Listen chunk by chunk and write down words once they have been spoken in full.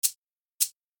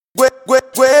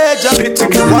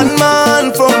GWEJA. One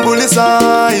man from Bully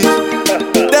side.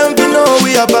 Them we know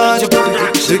we are bad.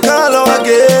 Decallo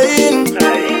again.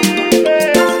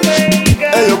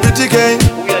 Hey yo P.T.K.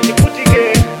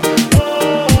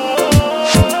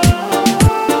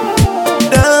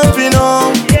 Them we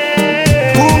know.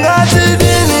 Ungati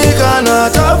dini kana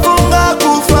tafunga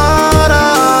kufara.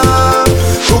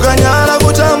 Ukanyala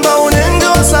kutamba unenge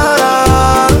wasara.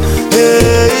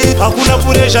 Hey. Hakuna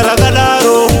puresha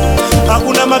rakadaro,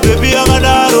 hakuna mabebi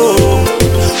yakadaro.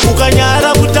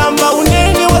 Ukanyara kutamba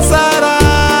unenge wasara.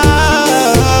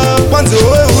 Kwanzi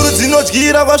oe huru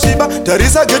dzinodyira kwasviba.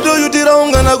 Tarisa geto yutira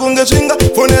ungana kunge svinga.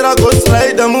 Fonera Ghost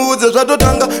Rider muudze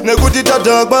zvatotanga. Nekuti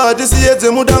tadhakwa hatisiedze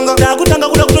mutanga. Takutanga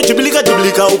kuda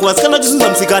kutojibilika uku vasikana tisunza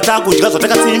musika takudya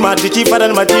zvatakatsima tichifara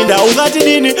nematinda. Ungati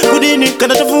dini kudini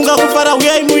kana tafunga kufara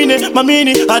uyai muine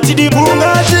mamini hatidi.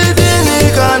 Ungati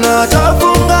dini kana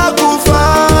tafunga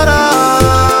kufara.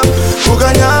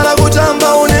 Ukanyara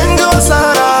kutamba unenge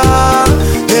wasara.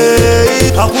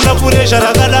 Hey. Hakuna puresha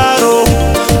rakadaro,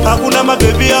 hakuna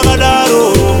mabebi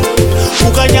yakadaro.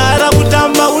 Ukanyara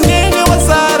kutamba unenge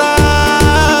wasara.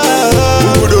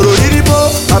 Udoro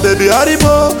iripo, mabebi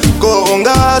aripo. Ko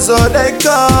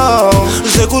ungasodeka.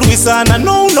 Zekurwisana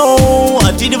no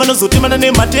hatidi vanozotemana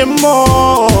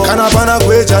nematemo. Kana pana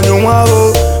GWEJA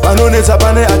nyomwavo vanonetsa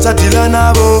pane achadhila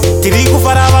navo. Tiri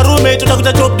kufara varume toda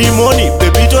kuita top dimoni.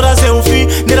 Baby tora selfie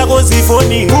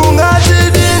nerakozifoni. Ungati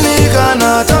dini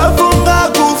kana tafunga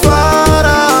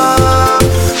kufara.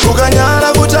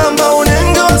 Ukanyara kutamba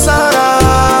unenge wasara.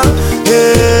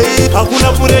 Hey.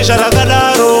 Hakuna puresha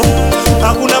rakadaro,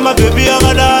 hakuna mabebi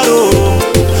yakadaro.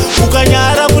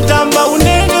 Ukanyara kutamba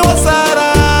unenge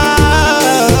wasara.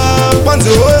 Kwanzi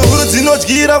oe huru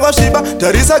dzinodyira kwasviba.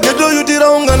 Tarisa geto yutira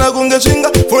ungana kunge svinga.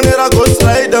 Fonera Ghost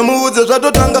Rider muudze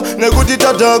zvatotanga. Nekuti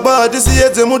tadhakwa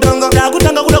hatisiedze mutanga.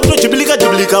 Takutanga kuda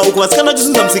kutojibilika uku vasikana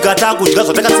tisunza musika takudya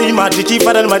zvatakatsima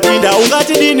tichifara nematinda.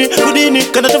 Ungati dini kudini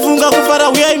kana tafunga kufara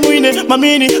uyai muine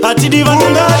mamini hatidi.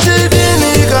 Ungati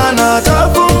dini kana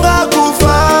tafunga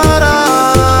kufara.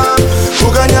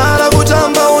 Ukanyara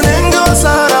kutamba unenge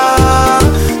wasara.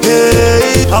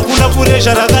 Hey. Hakuna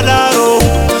puresha rakadaro,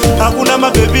 hakuna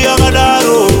mabebi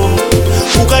yakadaro.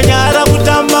 Ukanyara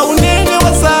kutamba unenge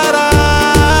wasara.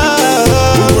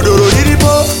 Udoro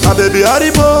iripo, mabebi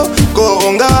aripo. Ko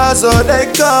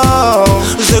ungasodeka.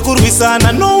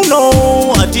 Zekurwisana no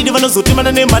hatidi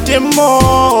vanozotemana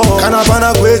nematemo. Kana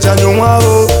pana GWEJA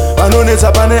nyomwavo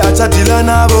vanonetsa pane achadhila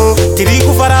navo. Tiri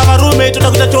kufara varume toda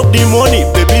kuita top dimoni.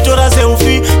 Baby tora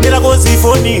selfie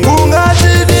nerakozifoni.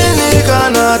 Ungati dini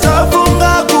kana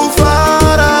tafunga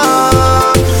kufara.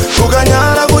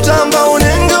 Ukanyara kutamba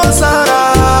unenge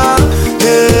wasara.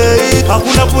 Hey.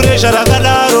 Hakuna puresha rakadaro.